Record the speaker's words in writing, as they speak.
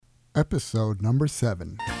Episode number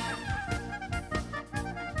 7.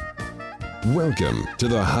 Welcome to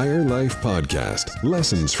the Higher Life Podcast.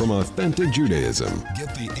 Lessons from authentic Judaism.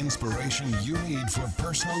 Get the inspiration you need for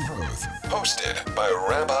personal growth. Hosted by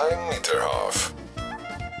Rabbi Mitterhoff.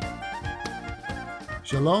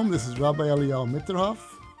 Shalom, this is Rabbi Eliyahu Mitterhoff.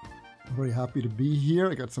 I'm very happy to be here.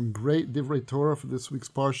 I got some great Divrei Torah for this week's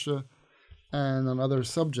Parsha and on other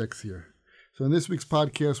subjects here. So in this week's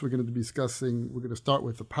podcast, we're going to start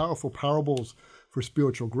with the powerful parables for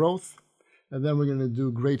spiritual growth. And then we're going to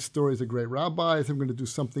do great stories of great rabbis. And we're going to do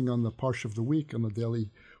something on the Parsha of the week, on the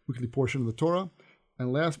weekly portion of the Torah.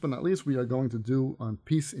 And last but not least, we are going to do on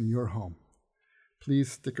peace in your home.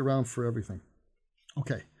 Please stick around for everything.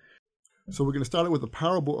 Okay, so we're going to start it with the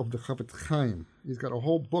parable of the Chafetz Chaim. He's got a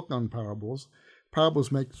whole book on parables.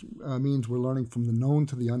 Parables means we're learning from the known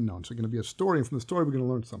to the unknown. So it's going to be a story, and from the story we're going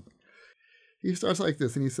to learn something. He starts like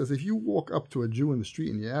this, and he says, if you walk up to a Jew in the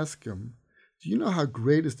street and you ask him, do you know how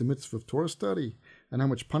great is the mitzvah of Torah study and how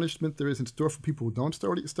much punishment there is in store for people who don't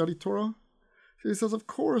study Torah? So he says, of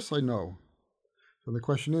course I know. So the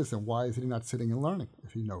question is, then why is he not sitting and learning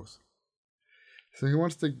if he knows? So he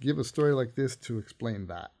wants to give a story like this to explain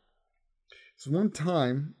that. So one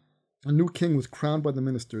time, a new king was crowned by the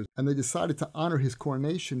ministers, and they decided to honor his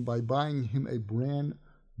coronation by buying him a brand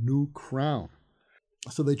new crown.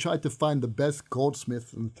 So they tried to find the best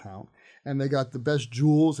goldsmith in the town, and they got the best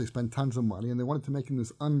jewels. They spent tons of money, and they wanted to make him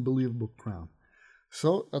this unbelievable crown.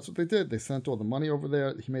 So that's what they did. They sent all the money over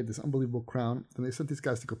there. He made this unbelievable crown, and they sent these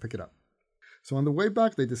guys to go pick it up. So on the way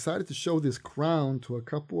back, they decided to show this crown to a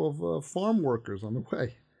couple of farm workers on the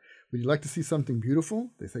way. Would you like to see something beautiful?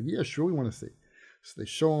 They said, yeah, sure, we want to see. So they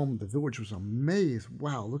show them. The village was amazed.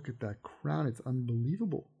 Wow, look at that crown. It's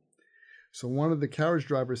unbelievable. So one of the carriage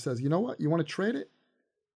drivers says, you know what? You want to trade it?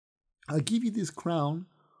 I'll give you this crown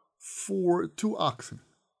for 2 oxen.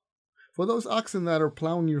 For those oxen that are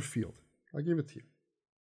plowing your field, I'll give it to you.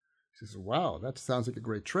 He says, wow, that sounds like a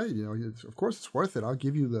great trade. You know, of course it's worth it. I'll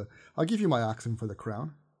give you my oxen for the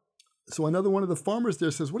crown. So another one of the farmers there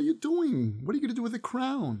says, what are you doing? What are you going to do with the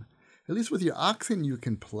crown? At least with your oxen, you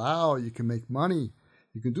can plow, you can make money,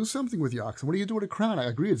 you can do something with your oxen. What do you do with a crown? I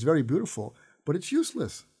agree, it's very beautiful, but it's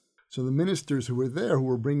useless. So the ministers who were there, who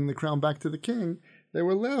were bringing the crown back to the king, they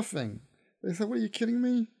were laughing. They said, what are you kidding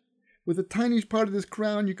me? With a tiny part of this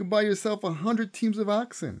crown, you can buy yourself 100 teams of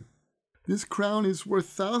oxen. This crown is worth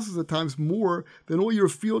thousands of times more than all your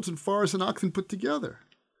fields and forests and oxen put together.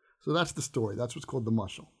 So that's the story. That's what's called the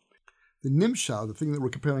mashal. The nimshal, the thing that we're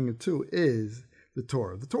comparing it to, is the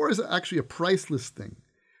Torah. The Torah is actually a priceless thing.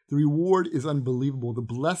 The reward is unbelievable. The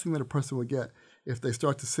blessing that a person will get if they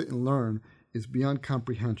start to sit and learn is beyond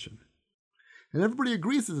comprehension. And everybody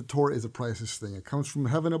agrees that the Torah is a priceless thing. It comes from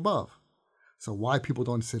heaven above. So why people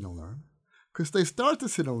don't sit and learn? Because they start to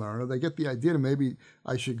sit and learn, or they get the idea that maybe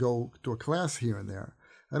I should go to a class here and there.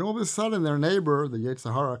 And all of a sudden their neighbor, the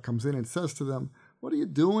Yetzer Hara, comes in and says to them, what are you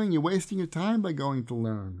doing? You're wasting your time by going to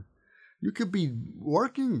learn. You could be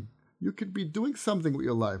working. You could be doing something with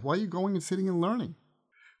your life. Why are you going and sitting and learning?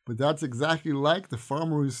 But that's exactly like the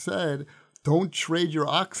farmer who said, don't trade your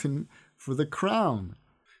oxen for the crown.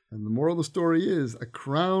 And the moral of the story is, a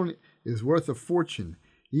crown is worth a fortune,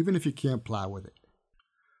 even if you can't plow with it.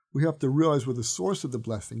 We have to realize where the source of the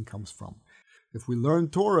blessing comes from. If we learn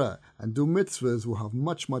Torah and do mitzvahs, we'll have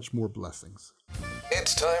much, much more blessings.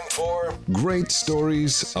 It's time for Great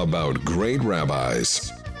Stories About Great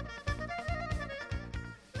Rabbis.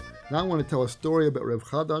 Now I want to tell a story about Rav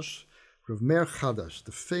Meir Chadash,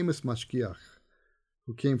 the famous mashgiach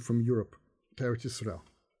who came from Europe to Eretz Yisrael.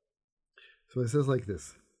 So it says like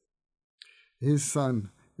this. His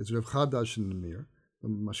son is Rav Chadash in the Mir, the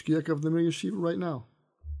mashgiach of the Mir Yeshiva right now.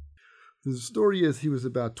 The story is he was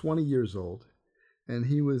about 20 years old, and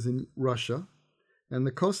he was in Russia, and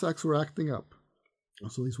the Cossacks were acting up.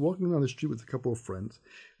 So he's walking down the street with a couple of friends,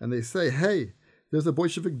 and they say, hey, there's a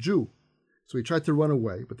Bolshevik Jew. So he tried to run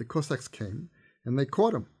away, but the Cossacks came, and they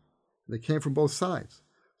caught him. They came from both sides.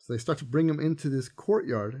 So they start to bring him into this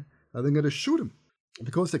courtyard, and they're going to shoot him.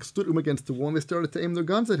 The Cossacks stood him against the wall, and they started to aim their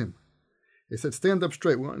guns at him. They said, stand up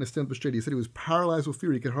straight. We want him to stand up straight. He said he was paralyzed with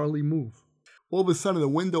fear. He could hardly move. All of a sudden, the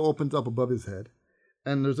window opens up above his head,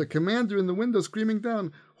 and there's a commander in the window screaming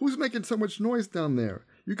down, who's making so much noise down there?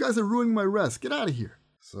 You guys are ruining my rest. Get out of here.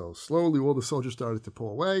 So slowly, all the soldiers started to pull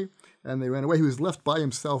away, and they ran away. He was left by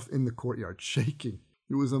himself in the courtyard, shaking.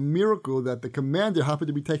 It was a miracle that the commander happened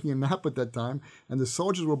to be taking a nap at that time, and the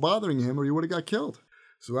soldiers were bothering him, or he would have got killed.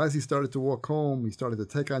 So as he started to walk home, he started to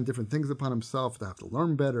take on different things upon himself. I have to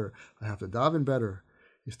learn better. I have to daven better.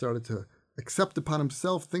 He started to accept upon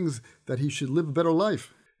himself things that he should live a better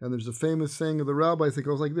life. And there's a famous saying of the rabbis that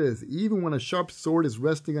goes like this: even when a sharp sword is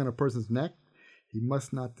resting on a person's neck, he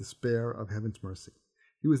must not despair of heaven's mercy.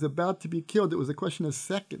 He was about to be killed. It was a question of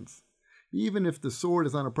seconds. Even if the sword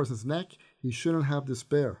is on a person's neck, he shouldn't have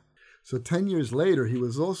despair. So 10 years later, he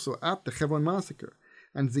was also at the Hebron massacre.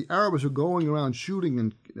 And as the Arabs were going around shooting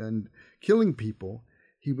and killing people,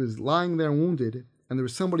 he was lying there wounded, and there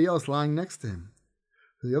was somebody else lying next to him.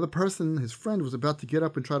 The other person, his friend, was about to get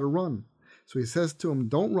up and try to run. So he says to him,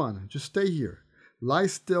 don't run, just stay here. Lie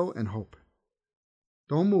still and hope.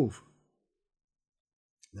 Don't move.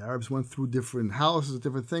 The Arabs went through different houses,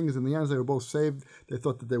 different things, and in the end, they were both saved. They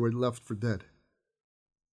thought that they were left for dead.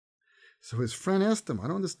 So his friend asked him, I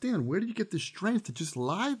don't understand, where did you get the strength to just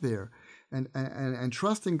lie there and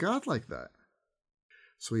trust in God like that?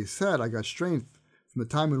 So he said, I got strength from the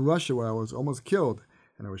time in Russia where I was almost killed,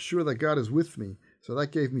 and I was sure that God is with me, so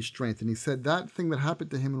that gave me strength. And he said that thing that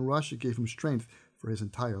happened to him in Russia gave him strength for his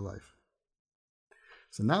entire life.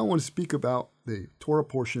 So now I want to speak about the Torah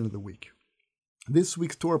portion of the week. This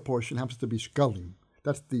week's Torah portion happens to be Shkalim.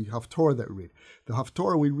 That's the Haftorah that we read. The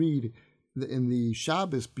Haftorah we read in the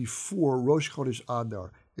Shabbos before Rosh Chodesh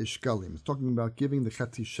Adar is Shkalim. It's talking about giving the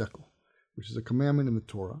Chetzi Shekel, which is a commandment in the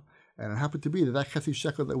Torah. And it happened to be that Chetzi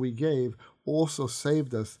Shekel that we gave also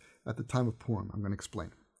saved us at the time of Purim. I'm going to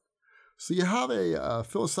explain. So you have a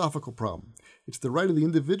philosophical problem. It's the right of the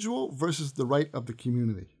individual versus the right of the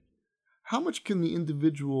community. How much can the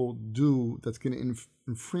individual do that's going to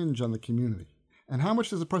infringe on the community? And how much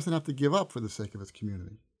does a person have to give up for the sake of his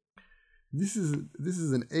community? This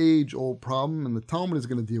is an age-old problem, and the Talmud is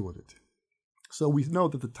going to deal with it. So we know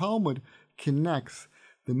that the Talmud connects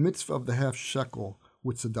the mitzvah of the half shekel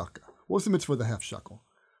with tzedakah. What's the mitzvah of the half shekel?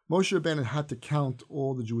 Moshe Rabbeinu had to count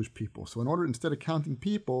all the Jewish people. So in order, instead of counting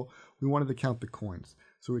people, we wanted to count the coins.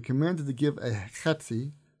 So we commanded to give a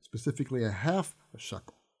chetzi, specifically a half a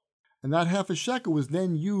shekel. And that half a shekel was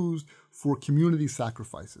then used for community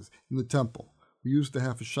sacrifices in the temple. We used the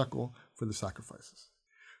half a shekel for the sacrifices.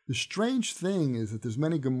 The strange thing is that there's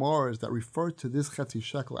many Gemaras that refer to this chetzi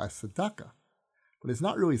shekel as tzedakah, but it's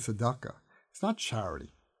not really tzedakah. It's not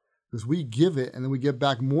charity, because we give it and then we get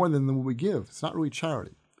back more than what we give. It's not really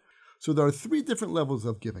charity. So there are three different levels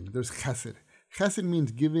of giving. There's chesed. Chesed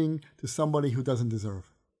means giving to somebody who doesn't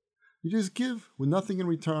deserve. You just give with nothing in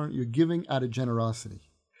return. You're giving out of generosity.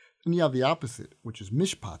 Then you have the opposite, which is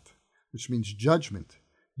mishpat, which means judgment.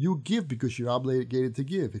 You give because you're obligated to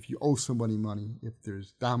give. If you owe somebody money, if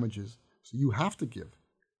there's damages, so you have to give.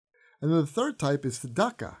 And then the third type is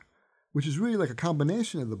tzedakah, which is really like a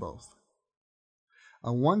combination of the both.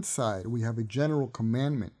 On one side, we have a general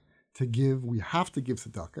commandment to give. We have to give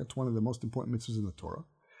tzedakah. It's one of the most important mitzvahs in the Torah.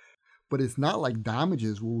 But it's not like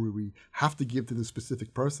damages where we have to give to this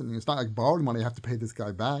specific person. And it's not like borrowed money, I have to pay this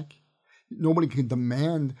guy back. Nobody can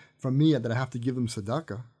demand from me that I have to give them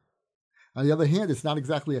tzedakah. On the other hand, it's not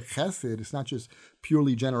exactly a chesed. It's not just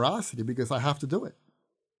purely generosity because I have to do it.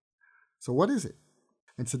 So what is it?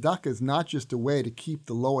 And tzedakah is not just a way to keep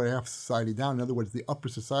the lower half of society down. In other words, the upper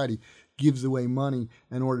society gives away money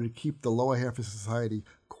in order to keep the lower half of society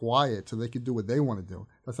quiet so they can do what they want to do.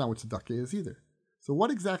 That's not what tzedakah is either. So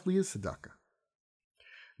what exactly is tzedakah?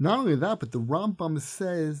 Not only that, but the Rambam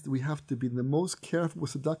says that we have to be the most careful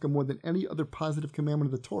with tzedakah more than any other positive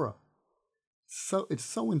commandment of the Torah. So it's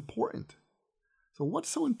so important. So what's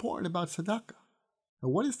so important about tzedakah?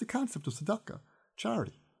 And what is the concept of tzedakah?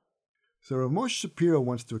 Charity. So Rav Moshe Shapiro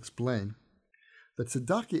wants to explain that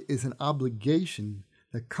tzedakah is an obligation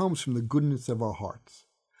that comes from the goodness of our hearts.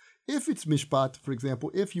 If it's mishpat, for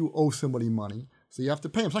example, if you owe somebody money, so you have to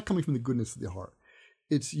pay them, it's not coming from the goodness of your heart.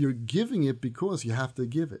 It's you're giving it because you have to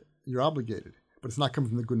give it. You're obligated, but it's not coming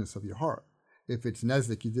from the goodness of your heart. If it's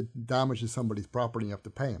nezek, you did damage to somebody's property, you have to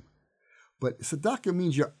pay him. But tzedakah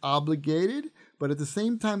means you're obligated, but at the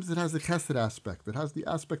same time it has the chesed aspect. It has the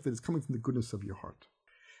aspect that is coming from the goodness of your heart.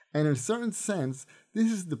 And in a certain sense,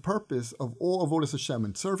 this is the purpose of all avodas Hashem.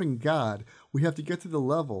 In serving God, we have to get to the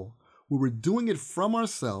level where we're doing it from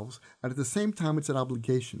ourselves, and at the same time it's an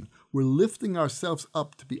obligation. We're lifting ourselves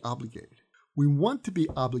up to be obligated. We want to be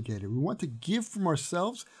obligated. We want to give from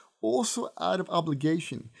ourselves also out of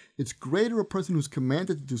obligation. It's greater a person who's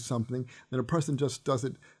commanded to do something than a person just does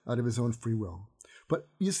it out of his own free will. But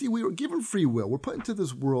you see, we were given free will. We're put into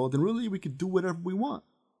this world, and really we could do whatever we want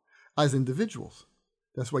as individuals.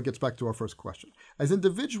 That's why it gets back to our first question. As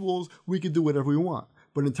individuals, we can do whatever we want.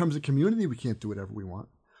 But in terms of community, we can't do whatever we want.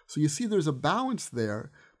 So you see, there's a balance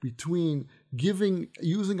there between giving,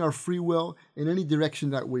 using our free will in any direction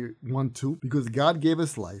that we want to, because God gave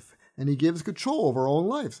us life. And he gave us control over our own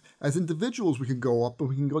lives. As individuals, we can go up and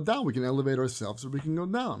we can go down. We can elevate ourselves or we can go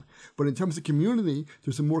down. But in terms of community,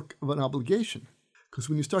 there's more of an obligation. Because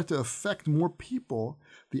when you start to affect more people,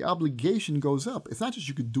 the obligation goes up. It's not just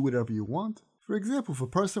you could do whatever you want. For example, if a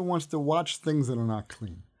person wants to watch things that are not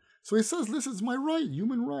clean, so he says, this is my right,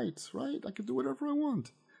 human rights, right? I can do whatever I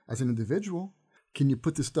want. As an individual, can you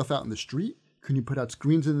put this stuff out in the street? Can you put out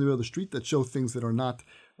screens in the middle of the street that show things that are not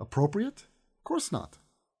appropriate? Of course not.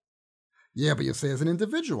 Yeah, but you say as an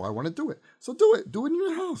individual, I want to do it. So do it. Do it in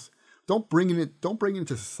your house. Don't bring it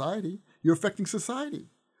into society. You're affecting society.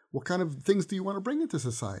 What kind of things do you want to bring into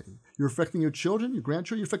society? You're affecting your children, your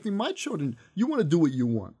grandchildren, you're affecting my children. You want to do what you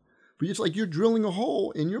want. But it's like you're drilling a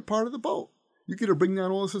hole in your part of the boat. You could bring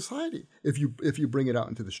down all of society if you bring it out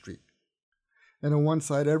into the street. And on one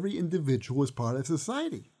side, every individual is part of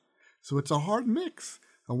society. So it's a hard mix.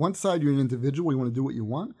 On one side, you're an individual, you want to do what you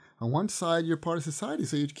want. On one side, you're part of society,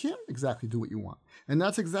 so you can't exactly do what you want. And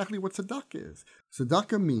that's exactly what tzedakah is.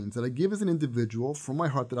 Tzedakah means that I give as an individual from my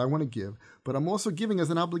heart that I want to give, but I'm also giving as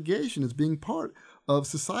an obligation, as being part of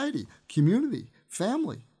society, community,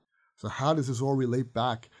 family. So how does this all relate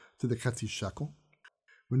back to the Chetzi shekel?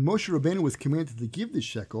 When Moshe Rabbeinu was commanded to give the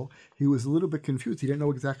shekel, he was a little bit confused. He didn't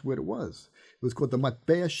know exactly what it was. It was called the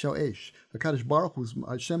Matbeah Shoesh. HaKadosh Baruch Hu,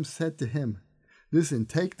 Hashem said to him, listen,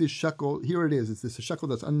 take this shekel. Here it is. It's this shekel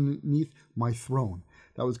that's underneath my throne.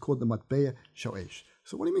 That was called the Matbeah Shoesh.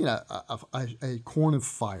 So what do you mean a coin of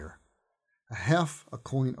fire? Half a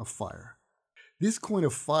coin of fire. This coin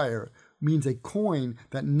of fire means a coin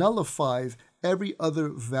that nullifies every other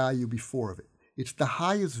value before of it. It's the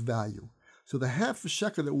highest value. So the half a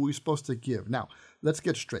shekel that we were supposed to give. Now, let's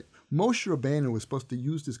get straight. Moshe Rabbeinu was supposed to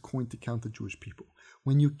use this coin to count the Jewish people.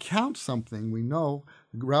 When you count something, we know,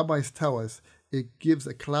 the rabbis tell us, it gives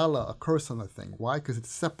a klala, a curse on the thing. Why? Because it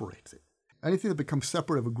separates it. Anything that becomes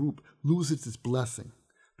separate of a group loses its blessing.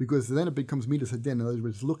 Because then it becomes midas hadin. In other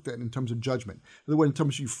words, looked at in terms of judgment. In other words, in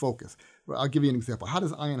terms of you focus. I'll give you an example. How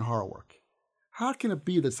does ayin hara work? How can it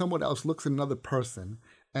be that someone else looks at another person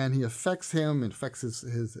and he affects him, affects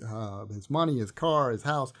his money, his car, his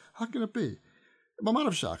house? How can it be?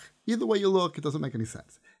 B'manav shach. Either way you look, it doesn't make any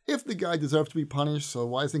sense. If the guy deserves to be punished, so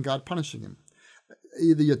why isn't God punishing him?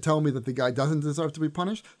 Either you tell me that the guy doesn't deserve to be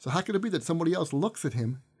punished, so how can it be that somebody else looks at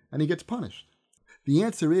him and he gets punished? The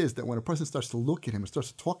answer is that when a person starts to look at him and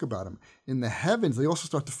starts to talk about him, in the heavens, they also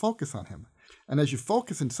start to focus on him. And as you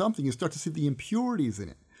focus on something, you start to see the impurities in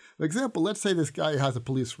it. For example, let's say this guy has a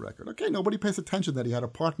police record. Okay, nobody pays attention that he had a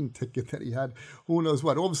parking ticket, that he had who knows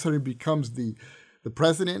what. All of a sudden he becomes the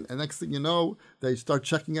president, and next thing you know, they start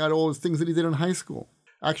checking out all those things that he did in high school.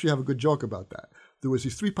 I actually have a good joke about that. There was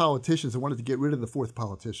these 3 politicians that wanted to get rid of the 4th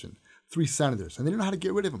politician, 3 senators, and they didn't know how to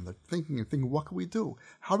get rid of him. They're thinking, what can we do?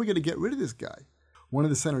 How are we going to get rid of this guy? One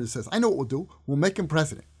of the senators says, I know what we'll do. We'll make him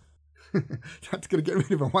president. That's going to get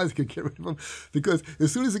rid of him. Why is it going to get rid of him? Because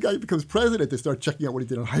as soon as the guy becomes president, they start checking out what he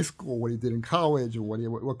did in high school, what he did in college, or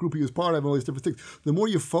what group he was part of, and all these different things. The more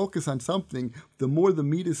you focus on something, the more the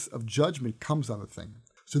midas of judgment comes on the thing.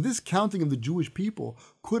 So this counting of the Jewish people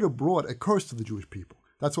could have brought a curse to the Jewish people.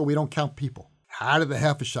 That's why we don't count people. How did the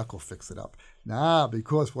half a shekel fix it up?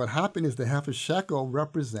 Because what happened is the half a shekel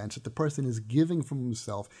represents that the person is giving from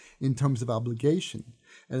himself in terms of obligation.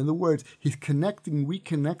 And in other words, he's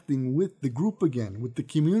reconnecting with the group again, with the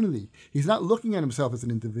community. He's not looking at himself as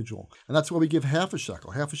an individual. And that's why we give half a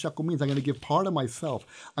shekel. Half a shekel means I'm going to give part of myself.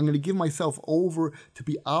 I'm going to give myself over to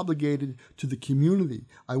be obligated to the community.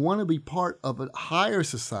 I want to be part of a higher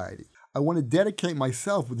society. I want to dedicate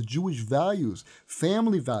myself with Jewish values,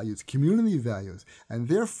 family values, community values. And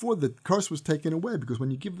therefore, the curse was taken away, because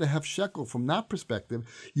when you give the half shekel from that perspective,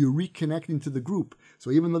 you're reconnecting to the group.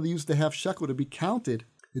 So even though they used the half shekel to be counted,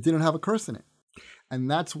 it didn't have a curse in it. And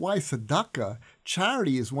that's why tzedakah,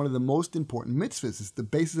 charity, is one of the most important mitzvahs. It's the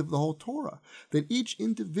basis of the whole Torah. That each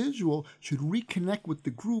individual should reconnect with the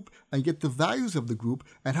group and get the values of the group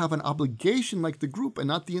and have an obligation like the group and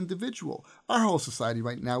not the individual. Our whole society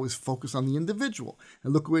right now is focused on the individual.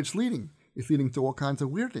 And look where it's leading. It's leading to all kinds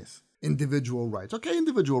of weirdness. Individual rights. Okay,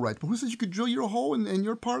 individual rights. But who says you could drill your hole and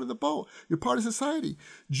you're part of the boat? You're part of society.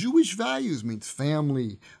 Jewish values means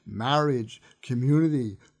family, marriage,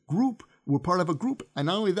 community, group. We're part of a group. And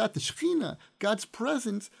not only that, the Shekhinah, God's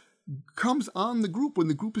presence, comes on the group. When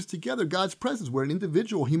the group is together, God's presence. Where an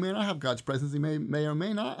individual, he may not have God's presence. He may or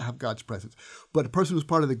may not have God's presence. But a person who's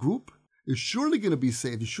part of the group, is surely going to be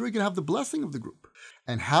saved. Is surely going to have the blessing of the group.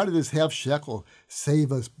 And how did this half shekel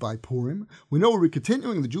save us by Purim? We know we're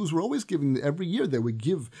continuing. The Jews were always giving, every year they would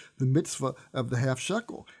give the mitzvah of the half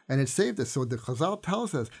shekel, and it saved us. So the Chazal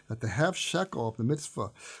tells us that the half shekel of the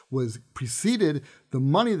mitzvah was preceded the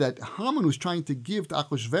money that Haman was trying to give to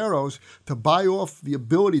Achashverosh to buy off the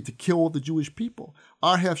ability to kill all the Jewish people.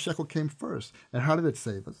 Our half shekel came first. And how did it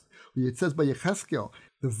save us? It says by Yechezkel,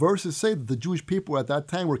 the verses say that the Jewish people at that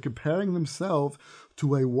time were comparing themselves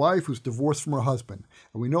to a wife who's divorced from her husband.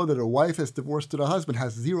 And we know that a wife that's divorced to the husband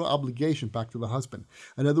has zero obligation back to the husband.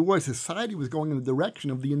 In other words, society was going in the direction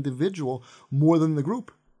of the individual more than the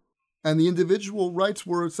group. And the individual rights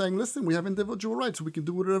were saying, listen, we have individual rights, so we can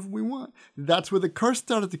do whatever we want. That's where the curse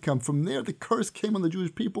started to come. From there, the curse came on the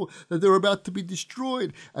Jewish people that they were about to be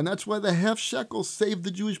destroyed. And that's why the half shekel saved the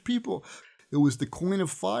Jewish people. It was the coin of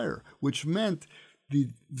fire, which meant the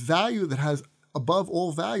value that has above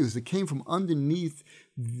all values that came from underneath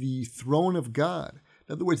the throne of God.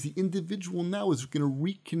 In other words, the individual now is going to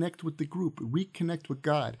reconnect with the group, reconnect with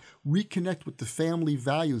God, reconnect with the family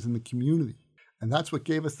values in the community. And that's what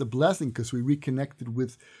gave us the blessing, because we reconnected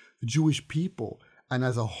with the Jewish people. And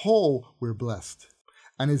as a whole, we're blessed.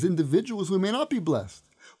 And as individuals, we may not be blessed.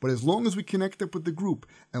 But as long as we connect up with the group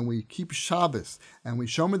and we keep Shabbos and we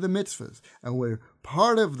shomer the mitzvahs and we're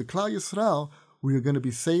part of the Klal Yisrael, we are going to be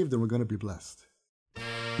saved and we're going to be blessed.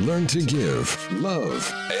 Learn to give,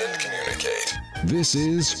 love, and communicate. This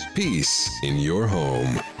is Peace in Your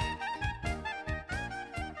Home.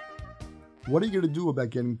 What are you going to do about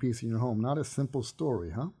getting peace in your home? Not a simple story,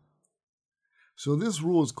 huh? So this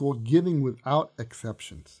rule is called giving without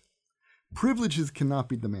exceptions. Privileges cannot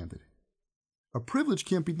be demanded. A privilege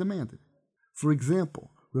can't be demanded. For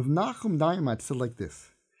example, Rav Nachum Daimat said like this.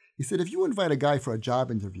 He said, if you invite a guy for a job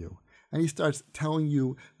interview and he starts telling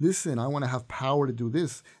you, listen, I want to have power to do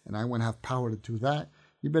this and I want to have power to do that,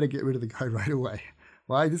 you better get rid of the guy right away.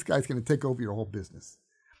 Why? This guy's going to take over your whole business.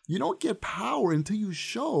 You don't get power until you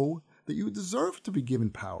show that you deserve to be given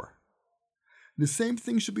power. The same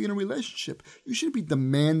thing should be in a relationship. You shouldn't be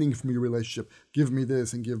demanding from your relationship, give me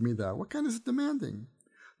this and give me that. What kind of demanding?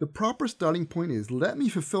 The proper starting point is, let me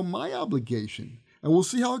fulfill my obligation, and we'll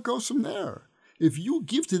see how it goes from there. If you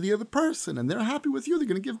give to the other person and they're happy with you, they're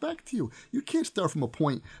going to give back to you. You can't start from a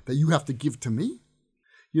point that you have to give to me.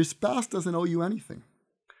 Your spouse doesn't owe you anything.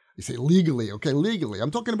 You say legally, okay, legally.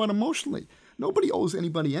 I'm talking about emotionally. Nobody owes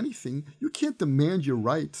anybody anything. You can't demand your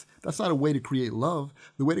rights. That's not a way to create love.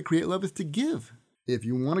 The way to create love is to give. If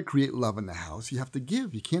you want to create love in the house, you have to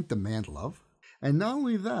give. You can't demand love. And not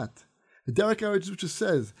only that, the Derek Arizuzha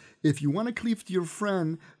says, if you want to cleave to your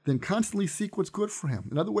friend, then constantly seek what's good for him.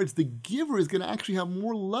 In other words, the giver is going to actually have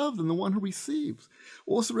more love than the one who receives.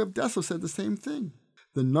 Also, Reb Dessler said the same thing.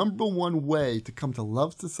 The number one way to come to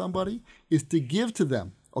love to somebody is to give to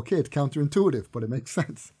them. Okay, it's counterintuitive, but it makes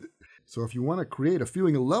sense. So if you want to create a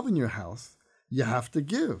feeling of love in your house, you have to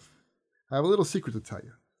give. I have a little secret to tell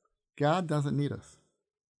you. God doesn't need us.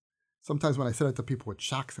 Sometimes when I say that to people, it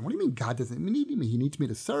shocks them. What do you mean God doesn't need me? He needs me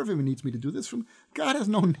to serve him. He needs me to do this for him. God has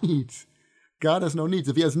no needs. God has no needs.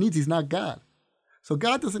 If he has needs, he's not God. So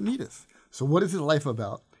God doesn't need us. So what is his life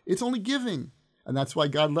about? It's only giving. And that's why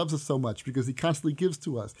God loves us so much, because he constantly gives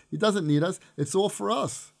to us. He doesn't need us. It's all for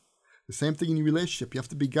us. The same thing in your relationship. You have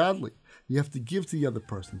to be godly. You have to give to the other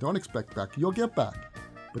person. Don't expect back. You'll get back.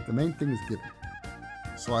 But the main thing is giving.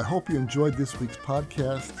 So I hope you enjoyed this week's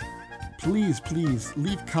podcast. Please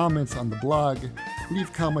leave comments on the blog.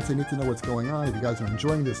 Leave comments. I need to know what's going on. If you guys are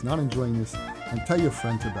enjoying this, not enjoying this, and tell your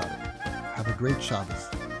friends about it. Have a great Shabbos.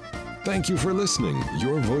 Thank you for listening.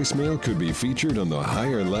 Your voicemail could be featured on the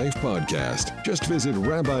Higher Life podcast. Just visit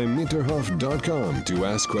rabbimitterhoff.com to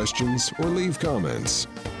ask questions or leave comments.